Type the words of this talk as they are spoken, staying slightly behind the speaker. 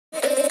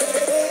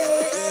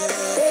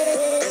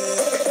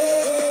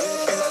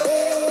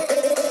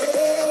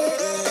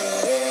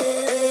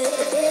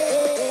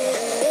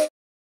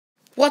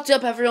What's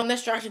up, everyone?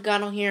 Mr.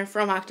 Octagonal here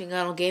from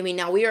Octagonal Gaming.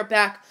 Now, we are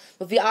back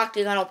with the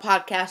Octagonal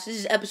Podcast. This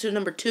is episode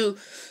number 2.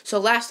 So,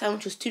 last time,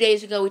 which was 2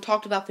 days ago, we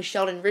talked about the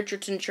Sheldon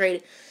Richardson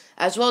trade,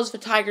 as well as the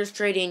Tigers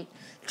trading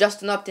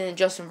Justin Upton and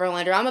Justin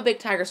Verlander. I'm a big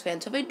Tigers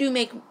fan, so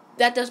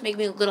that does make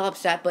me a little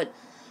upset, but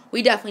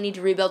we definitely need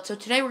to rebuild. So,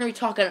 today we're going to be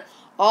talking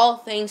all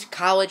things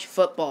college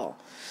football.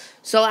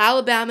 So,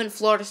 Alabama and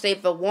Florida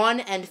State, the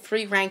 1 and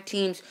 3 ranked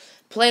teams,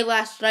 played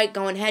last night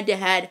going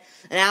head-to-head,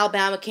 and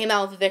Alabama came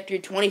out with a victory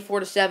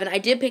 24-7. I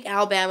did pick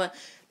Alabama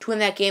to win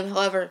that game.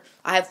 However,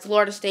 I had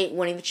Florida State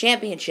winning the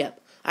championship.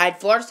 I had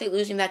Florida State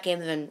losing that game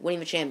and then winning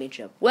the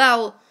championship.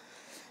 Well,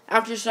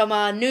 after some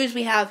news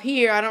we have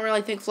here, I don't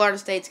really think Florida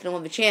State's going to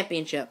win the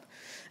championship.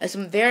 And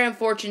some very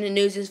unfortunate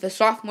news is the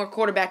sophomore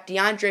quarterback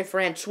Deondre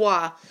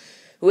Francois,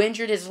 who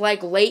injured his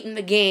leg late in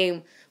the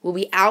game, will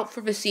be out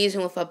for the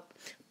season with a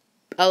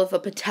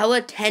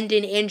patella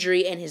tendon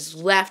injury in his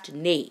left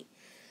knee.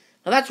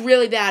 Now, that's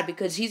really bad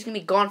because he's going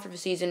to be gone for the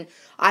season.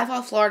 I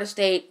thought Florida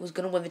State was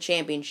going to win the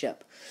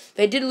championship.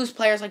 They did lose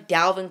players like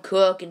Dalvin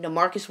Cook and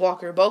DeMarcus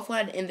Walker, both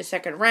went in the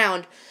second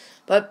round,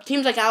 but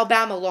teams like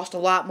Alabama lost a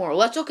lot more.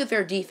 Let's look at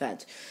their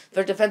defense.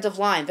 Their defensive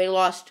line, they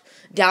lost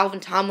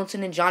Dalvin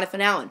Tomlinson and Jonathan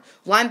Allen.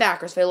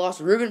 Linebackers, they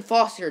lost Reuben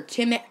Foster,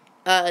 Tim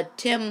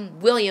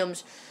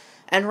Williams,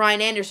 and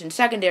Ryan Anderson.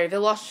 Secondary, they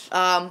lost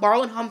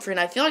Marlon Humphrey, and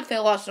I feel like they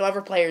lost some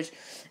other players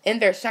in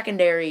their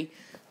secondary,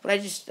 but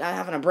I'm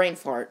having a brain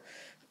fart.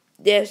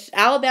 This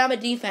Alabama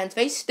defense,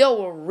 they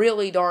still were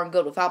really darn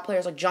good without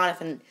players like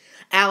Jonathan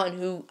Allen,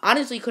 who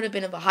honestly could have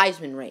been in the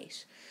Heisman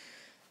race.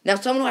 Now,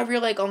 someone who I really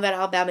like on that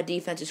Alabama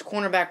defense is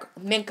cornerback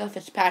Minkah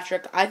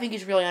Fitzpatrick. I think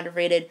he's really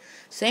underrated.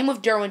 Same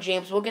with Derwin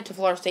James. We'll get to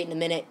Florida State in a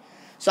minute.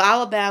 So,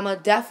 Alabama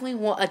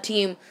definitely a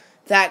team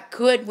that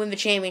could win the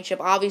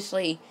championship.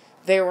 Obviously,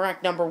 they were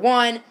ranked number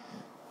 1,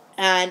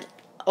 and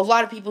a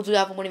lot of people do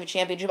have them winning the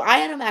championship. I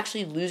had them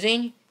actually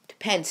losing to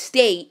Penn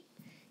State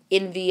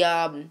in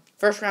the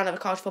first round of the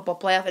college football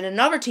playoff, and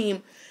another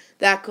team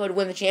that could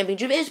win the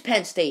championship is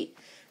Penn State.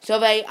 So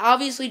they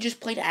obviously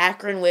just played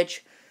Akron,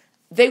 which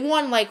they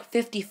won like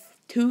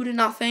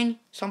 52-0,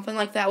 something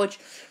like that, which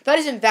that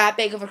isn't that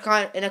big of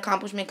an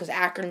accomplishment because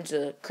Akron's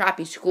a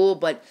crappy school,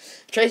 but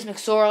Trace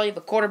McSorley,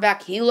 the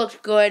quarterback, he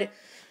looked good.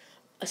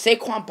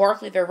 Saquon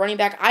Barkley, their running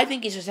back, I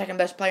think he's the second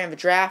best player in the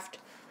draft,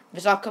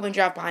 this upcoming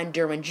draft behind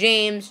Derwin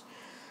James.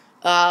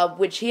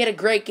 Which he had a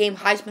great game,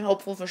 Heisman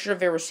hopeful for sure.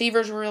 Their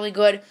receivers were really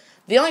good.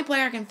 The only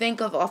player I can think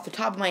of off the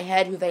top of my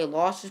head who they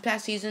lost this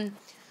past season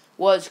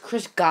was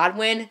Chris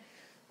Godwin,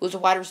 who was a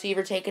wide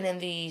receiver taken in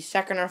the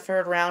second or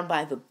third round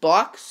by the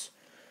Bucs.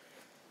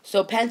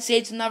 So Penn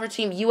State's another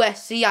team.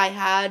 USC I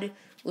had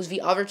was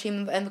the other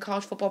team in the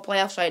college football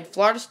playoffs. So I had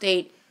Florida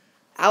State,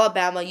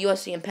 Alabama,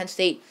 USC, and Penn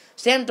State.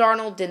 Sam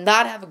Darnold did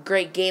not have a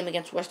great game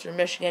against Western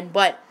Michigan,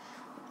 but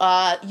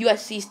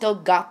USC still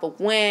got the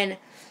win.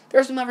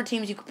 There's some other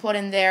teams you could put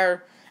in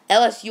there.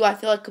 LSU, I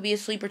feel like, could be a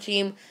sleeper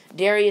team.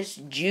 Darius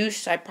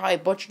Juice, I probably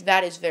butchered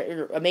that, is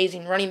their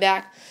amazing running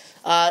back.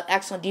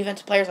 Excellent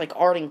defensive players like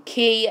Arden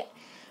Key.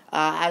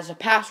 As a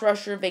pass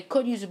rusher, they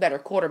could use a better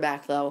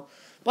quarterback, though.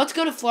 Let's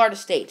go to Florida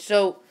State.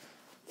 So,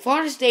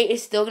 Florida State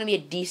is still going to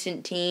be a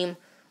decent team.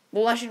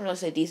 Well, I shouldn't really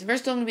say decent. They're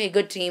still going to be a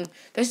good team.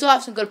 They still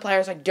have some good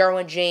players like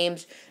Derwin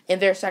James in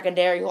their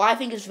secondary, who I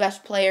think is the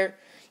best player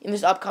in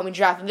this upcoming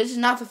draft. And this is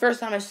not the first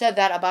time I've said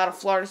that about a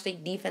Florida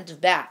State defensive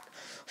back.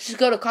 Let's just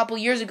go to a couple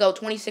years ago,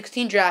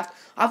 2016 draft.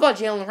 I thought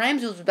Jalen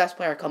Ramsey was the best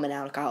player coming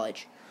out of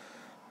college.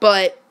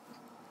 But,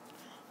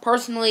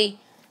 personally,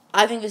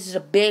 I think this is a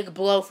big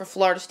blow for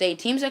Florida State.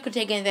 Teams that could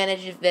take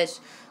advantage of this.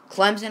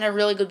 Clemson had a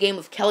really good game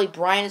with Kelly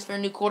Bryant as their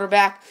new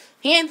quarterback.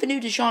 He ain't the new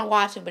Deshaun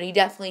Watson, but he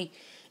definitely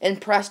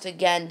impressed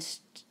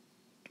against,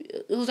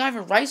 it was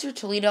either Rice or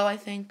Toledo, I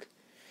think.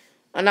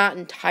 I'm not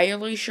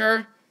entirely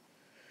sure.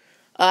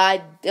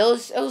 It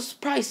was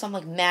probably some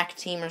like MAC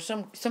team or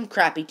some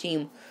crappy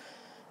team.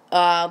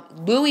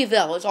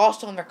 Louisville is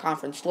also in their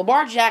conference.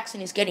 Lamar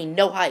Jackson is getting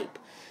no hype.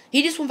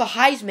 He just won the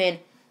Heisman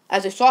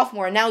as a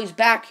sophomore, and now he's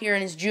back here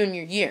in his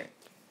junior year.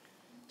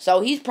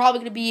 So he's probably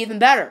going to be even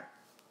better.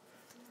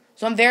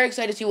 So I'm very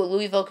excited to see what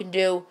Louisville can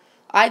do.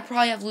 I'd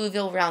probably have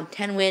Louisville around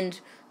 10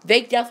 wins.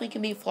 They definitely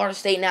can beat Florida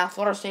State now.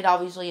 Florida State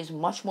obviously is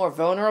much more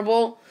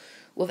vulnerable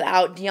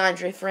without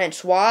Deondre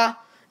Francois.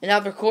 And now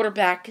their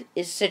quarterback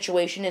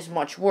situation is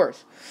much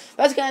worse.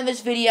 That's the end of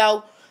this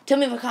video. Tell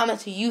me in the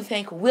comments who you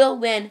think will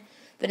win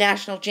the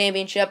national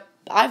championship.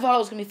 I thought it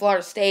was going to be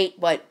Florida State,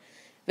 but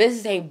this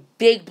is a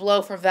big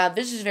blow for them.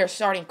 This is their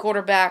starting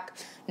quarterback.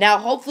 Now,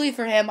 hopefully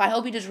for him, I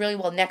hope he does really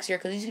well next year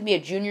because he's going to be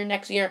a junior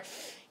next year.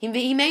 He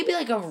may be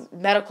like a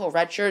medical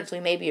redshirt, so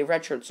he may be a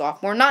redshirt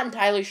sophomore. Not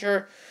entirely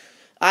sure.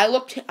 I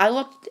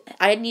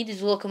needed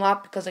to look him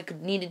up because I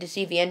needed to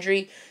see the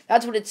injury.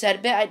 That's what it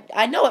said. But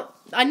I know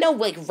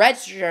like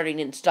redshirting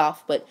and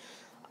stuff, but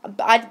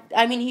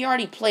I mean he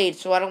already played,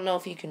 so I don't know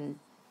if you can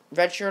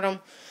redshirt him.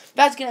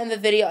 That's gonna end the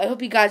video. I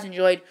hope you guys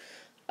enjoyed.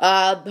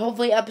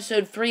 Hopefully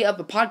episode 3 of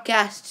the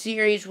podcast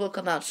series will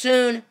come out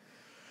soon.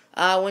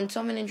 When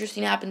something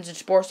interesting happens in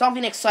sports,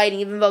 something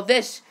exciting, even though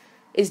this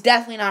is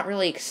definitely not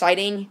really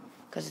exciting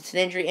because it's an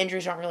injury.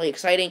 Injuries aren't really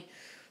exciting.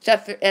 So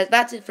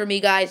that's it for me,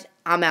 guys.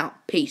 I'm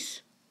out.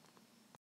 Peace.